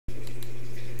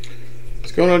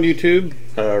What's going on YouTube?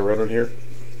 Ronan here.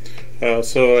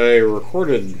 So I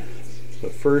recorded the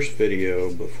first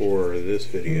video before this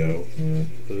video.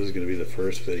 So this is going to be the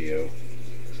first video.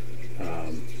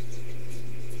 That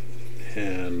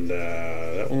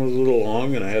one was a little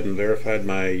long and I hadn't verified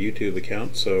my YouTube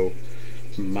account, so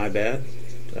my bad.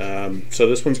 So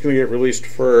this one's going to get released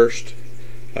first,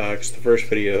 because the first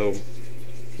video,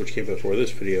 which came before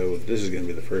this video, this is going to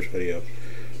be the first video.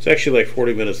 It's actually like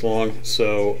 40 minutes long,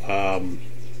 so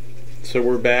so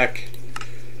we're back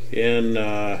in,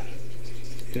 you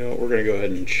know, we're going to go ahead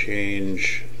and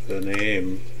change the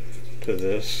name to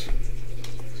this,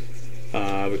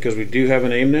 because we do have a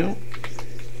name now,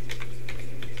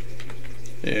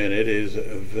 and it is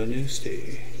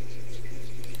Venusti.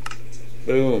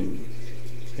 Boom.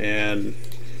 And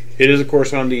it is, of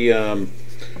course, on the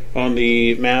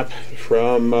map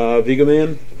from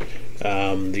Viggoman,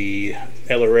 the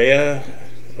Illyria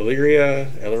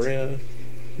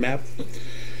map,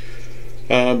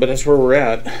 but that's where we're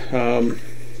at.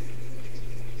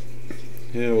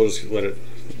 Yeah, we'll just let it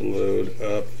load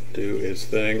up, do its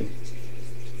thing.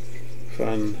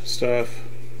 Fun stuff.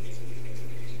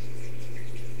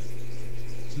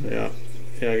 Yeah,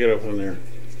 get up on there.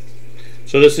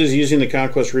 So this is using the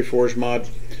Conquest Reforged mod.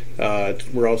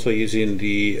 We're also using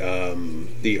the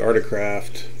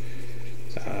Artcraft,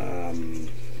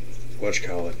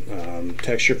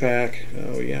 texture pack.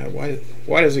 Oh yeah,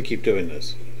 why does it keep doing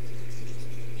this?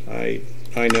 I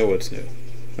know what's new.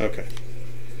 Okay,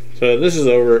 so this is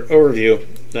overview,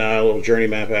 a little journey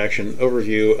map action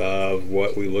overview of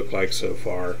what we look like so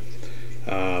far.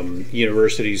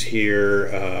 Universities here.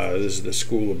 This is the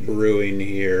School of Brewing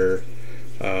here.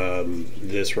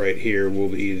 This right here will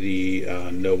be the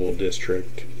Noble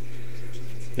District,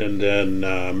 and then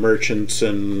merchants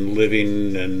and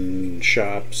living and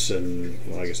shops, and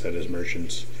well, I guess that is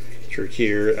merchants through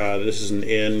here. This is an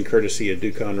inn courtesy of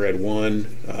Ducon Red 1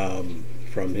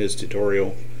 from his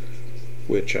tutorial,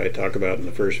 which I talk about in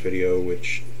the first video,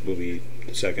 which will be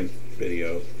the second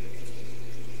video.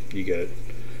 You get it.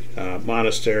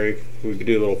 Monastery, we could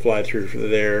do a little fly through for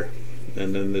there,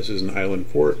 and then this is an island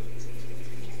fort,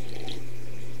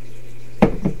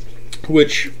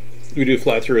 which we do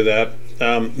fly through that.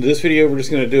 This video we're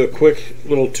just going to do a quick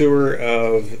little tour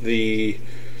of the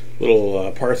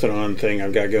little Parthenon thing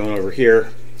I've got going over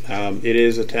here. It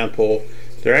is a temple.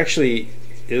 There actually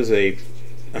is a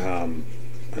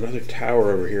another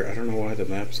tower over here. I don't know why the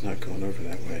map's not going over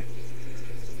that way.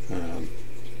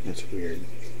 That's weird,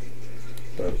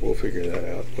 but we'll figure that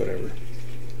out, whatever.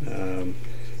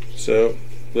 So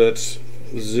let's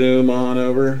zoom on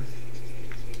over.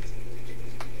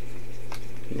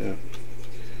 Yeah.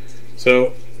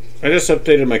 So I just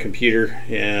updated my computer,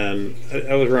 and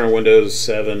I was running Windows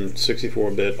 7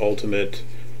 64-bit Ultimate,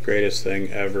 greatest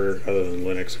thing ever, other than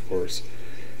Linux, of course.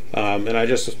 And I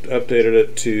just updated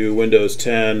it to Windows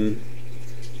 10,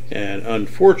 and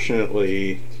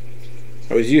unfortunately,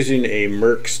 I was using a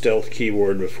Merc Stealth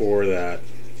keyboard before that,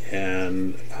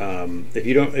 and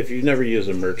if you've never used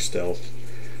a Merc Stealth,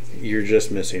 you're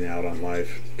just missing out on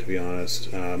life, to be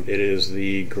honest. It is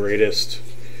the greatest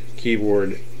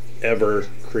keyboard ever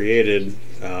created,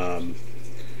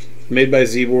 made by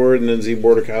ZBoard, and then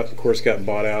ZBoard of course got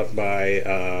bought out by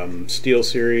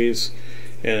SteelSeries,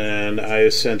 and I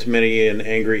sent many an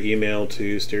angry email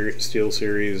to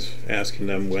SteelSeries asking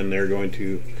them when they're going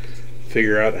to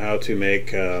figure out how to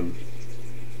make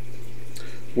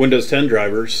Windows 10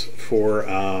 drivers for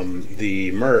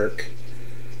the Merc.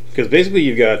 Because basically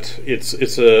you've got it's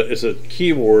a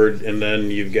keyboard, and then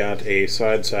you've got a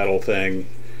side saddle thing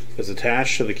that's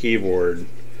attached to the keyboard,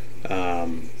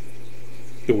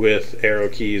 with arrow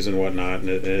keys and whatnot, and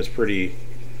it's pretty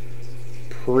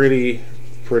cool.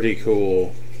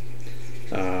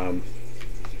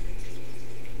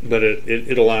 But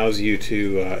it allows you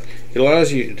to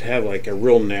have like a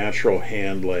real natural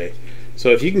hand lay.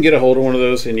 So if you can get a hold of one of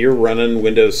those and you're running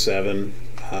Windows 7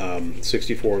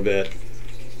 64-bit,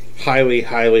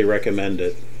 highly recommend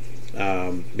it,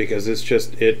 because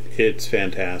it's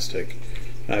fantastic.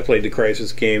 I played the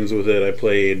Crysis games with it. I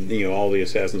played, you know, all the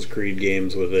Assassin's Creed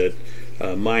games with it,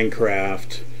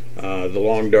 Minecraft, the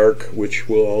Long Dark, which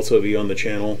will also be on the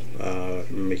channel.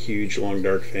 I'm a huge Long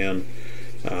Dark fan.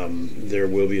 There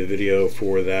will be a video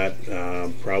for that,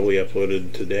 probably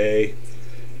uploaded today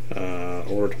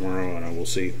or tomorrow, and I will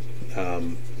see.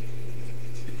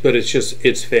 But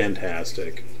it's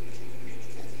fantastic.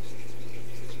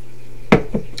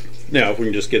 Now, if we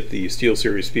can just get the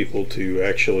SteelSeries people to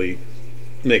actually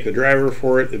make the driver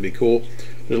for it, it'd be cool.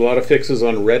 There's a lot of fixes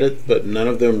on Reddit, but none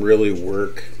of them really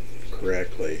work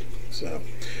correctly. So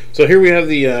So here we have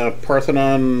the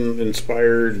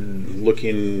Parthenon-inspired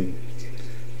looking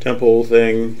temple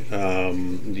thing.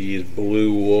 These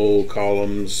blue wool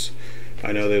columns.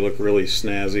 I know they look really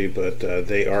snazzy, but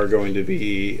they are going to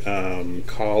be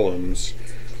columns.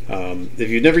 If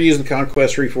you've never used the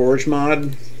Conquest Reforged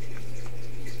mod,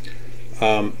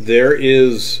 there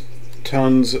is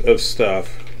tons of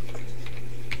stuff,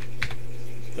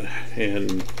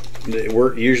 and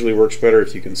it usually works better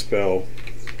if you can spell.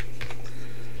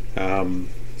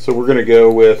 So we're gonna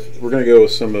go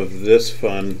with some of this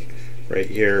fun right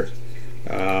here.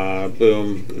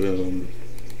 Boom, boom.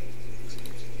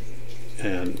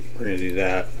 And we're going to do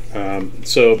that.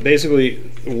 So basically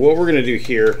what we're going to do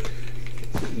here,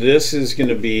 this is going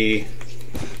to be,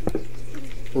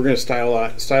 we're going to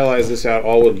stylize this out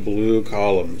all with blue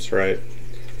columns, right?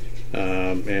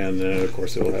 And then of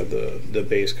course it will have the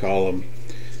base column.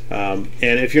 And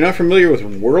if you're not familiar with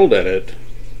World Edit,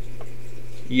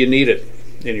 you need it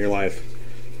in your life.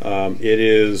 It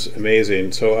is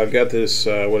amazing. So I've got this,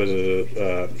 what is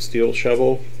it, steel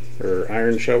shovel or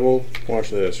iron shovel?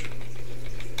 Watch this.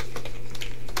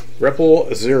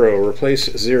 Repl 0,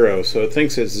 replace 0. So it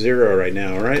thinks it's 0 right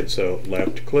now, right? So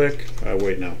left click,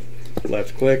 wait, no.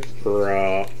 Left click,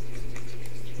 raw.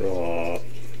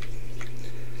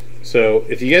 So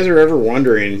if you guys are ever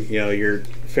wondering, you know, you're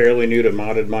fairly new to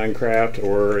modded Minecraft,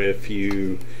 or if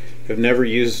you have never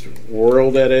used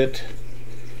World Edit,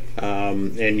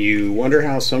 and you wonder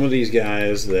how some of these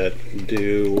guys that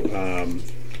do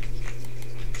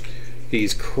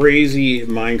these crazy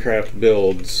Minecraft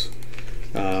builds,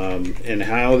 and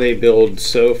how they build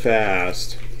so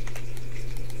fast,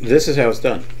 this is how it's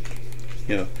done.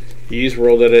 You know, you use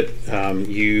World Edit,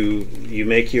 you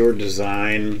make your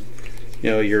design, you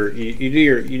know, you do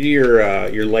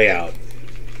your layout,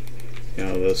 you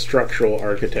know, the structural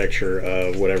architecture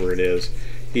of whatever it is.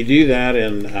 You do that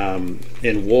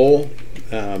in wool.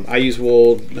 I use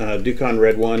wool. Ducon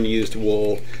Red One used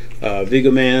wool.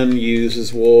 Viggoman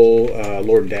uses wool.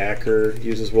 Lord Dacker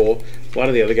uses wool. A lot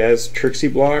of the other guys, Trixie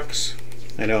Blocks.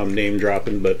 I know I'm name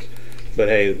dropping, but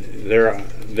hey,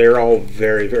 they're all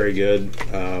very, very good.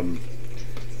 You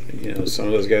know, some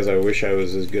of those guys I wish I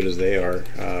was as good as they are.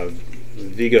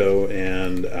 Vigo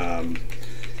and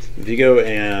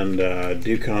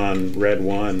Ducon Red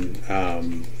One.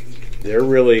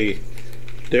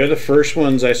 They're the first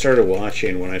ones I started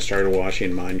watching when I started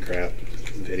watching Minecraft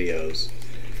videos.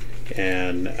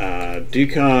 And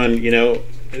Ducon, you know,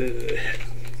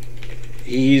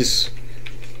 he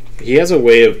has a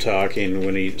way of talking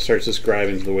when he starts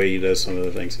describing the way he does some of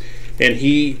the things, and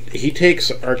he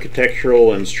takes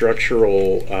architectural and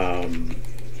structural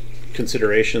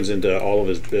considerations into all of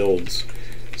his builds.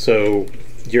 So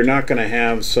you're not going to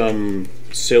have some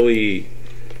silly,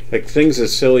 like things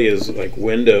as silly as like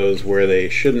windows where they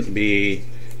shouldn't be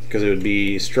because it would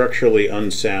be structurally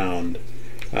unsound.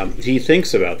 He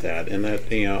thinks about that, and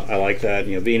that, you know, I like that.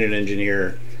 You know, being an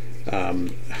engineer,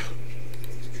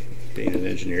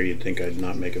 you'd think I'd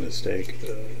not make a mistake,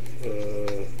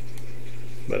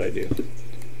 but I do.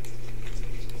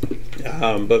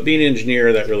 But being an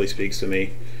engineer, that really speaks to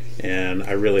me, and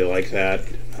I really like that.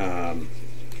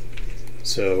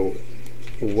 So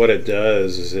what it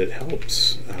does is it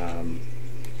helps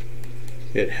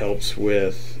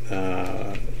with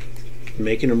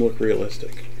making them look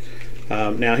realistic.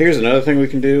 Now here's another thing we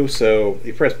can do. So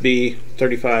you press B,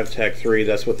 35 tack 3,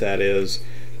 that's what that is.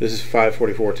 This is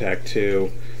 544 tack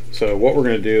 2. So what we're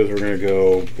going to do is we're going to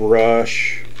go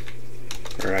brush,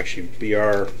 or actually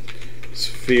BR,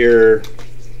 sphere,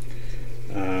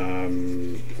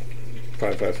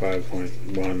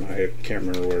 555.1, I can't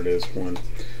remember what it is, 1.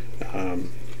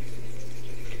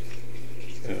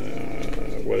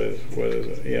 What is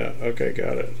it? Yeah, okay,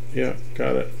 got it. Yeah,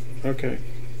 got it. Okay.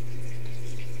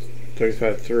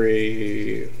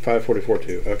 35.3,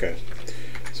 544.2. Okay.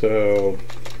 So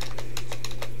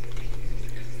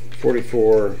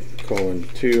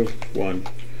 44:2, 1.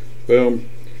 Boom.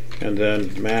 And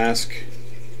then mask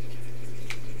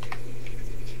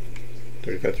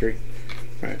 35.3.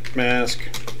 Alright, mask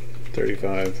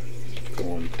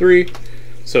 35:3.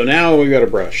 So now we've got a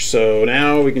brush. So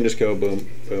now we can just go boom,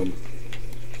 boom,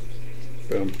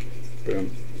 boom,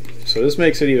 boom. So this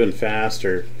makes it even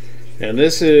faster. And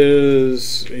this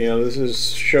is, you know, this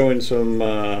is showing some,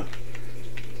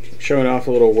 showing off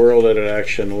a little World Edit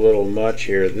action a little much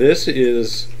here. This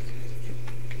is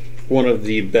one of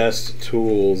the best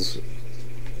tools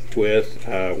with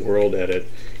World Edit,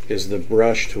 is the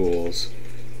brush tools.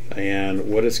 And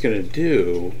what it's going to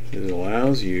do is it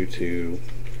allows you to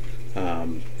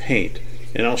paint.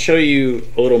 And I'll show you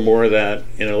a little more of that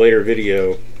in a later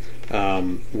video.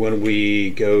 when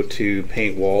we go to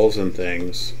paint walls and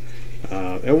things.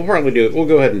 And we'll probably do it. We'll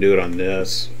go ahead and do it on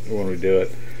this when we do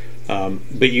it.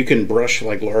 But you can brush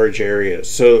like large areas.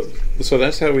 So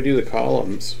that's how we do the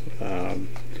columns.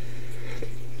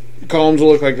 Columns will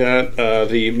look like that.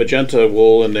 The magenta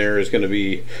wool in there is going to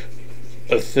be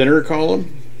a thinner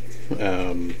column.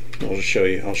 I'll just show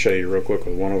you. I'll show you real quick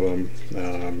with one of them.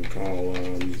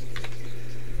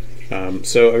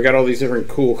 So I've got all these different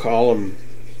cool column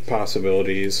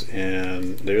possibilities,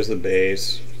 and there's the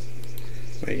base.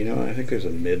 Wait, you know, I think there's a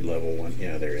mid-level one.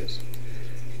 Yeah, there is.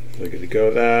 We're going to go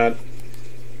with that,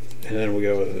 and then we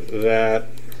go with that,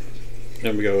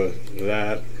 then we go with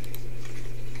that.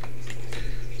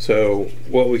 So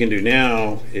what we can do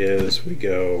now is we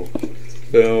go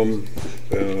boom,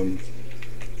 boom,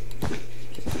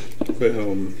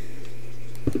 boom,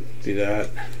 do that,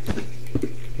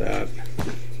 that,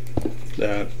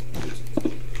 that,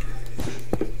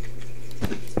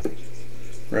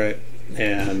 right,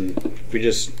 and we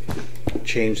just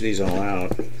change these all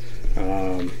out.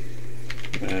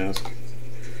 Mask,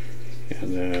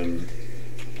 and then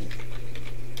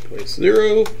place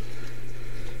 0,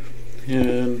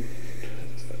 and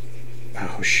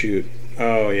oh shoot,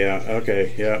 oh yeah,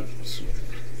 okay, yeah,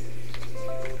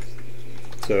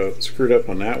 so screwed up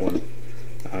on that one.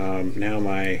 Now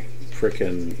my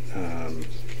frickin'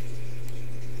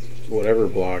 whatever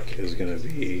block is going to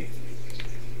be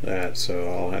that, so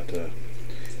I'll have to,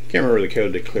 can't remember the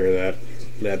code to clear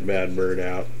that bad bird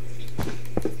out.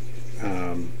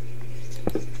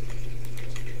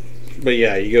 But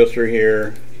yeah, you go through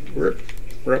here, rip,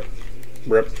 rip,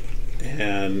 rip,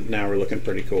 and now we're looking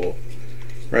pretty cool,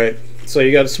 right? So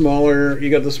you got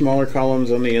the smaller columns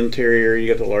on the interior, you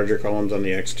got the larger columns on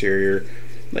the exterior.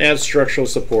 They add structural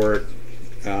support.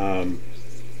 You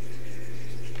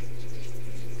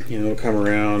know, come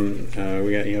around.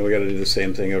 We got to do the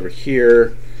same thing over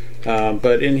here.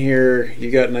 But in here, you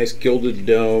got nice gilded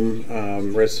dome,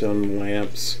 redstone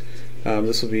lamps.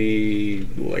 This will be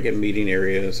like a meeting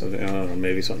area or something. I don't know,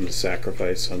 maybe something to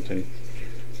sacrifice something.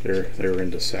 They're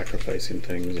into sacrificing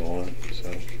things a lot,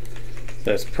 so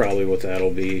that's probably what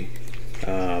that'll be.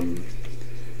 And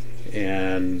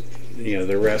you know,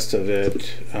 the rest of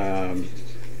it. Oh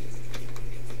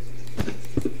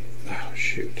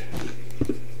shoot.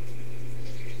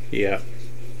 Yeah,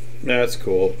 that's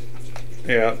cool.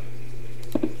 Yeah.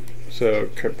 So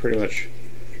pretty much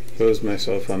posed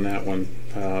myself on that one.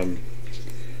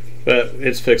 But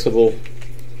it's fixable.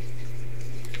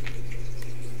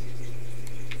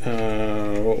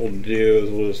 What we'll do is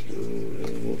we'll just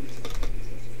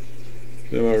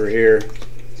zoom over here,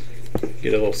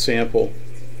 get a little sample,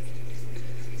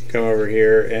 come over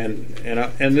here, and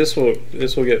this will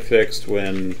get fixed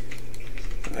when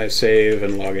I save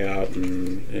and log out,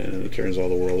 and it turns all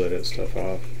the world edit stuff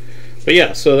off. But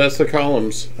yeah, so that's the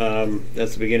columns.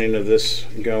 That's the beginning of this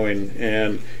going,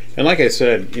 and like I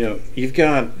said, you know, you've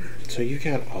got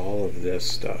all of this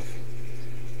stuff,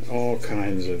 all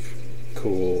kinds of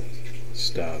cool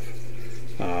stuff.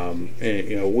 And,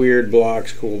 you know, weird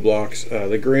blocks, cool blocks.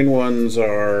 The green ones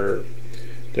they're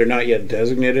not yet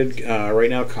designated. Right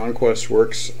now, Conquest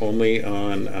works only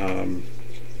on.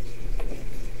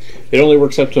 It only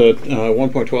works up to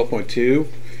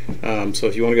 1.12.2. So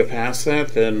if you want to go past that,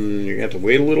 then you're going to have to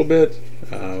wait a little bit.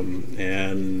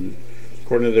 And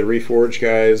according to the Reforged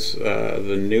guys,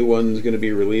 the new one's going to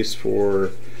be released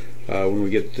for when we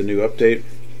get the new update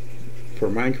for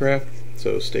Minecraft.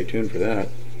 So stay tuned for that.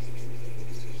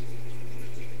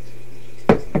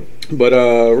 But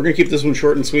we're going to keep this one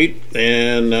short and sweet.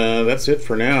 And that's it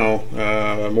for now.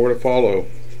 More to follow.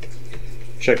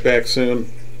 Check back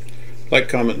soon. Like,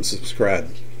 comment, and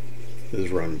subscribe. This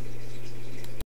is Run.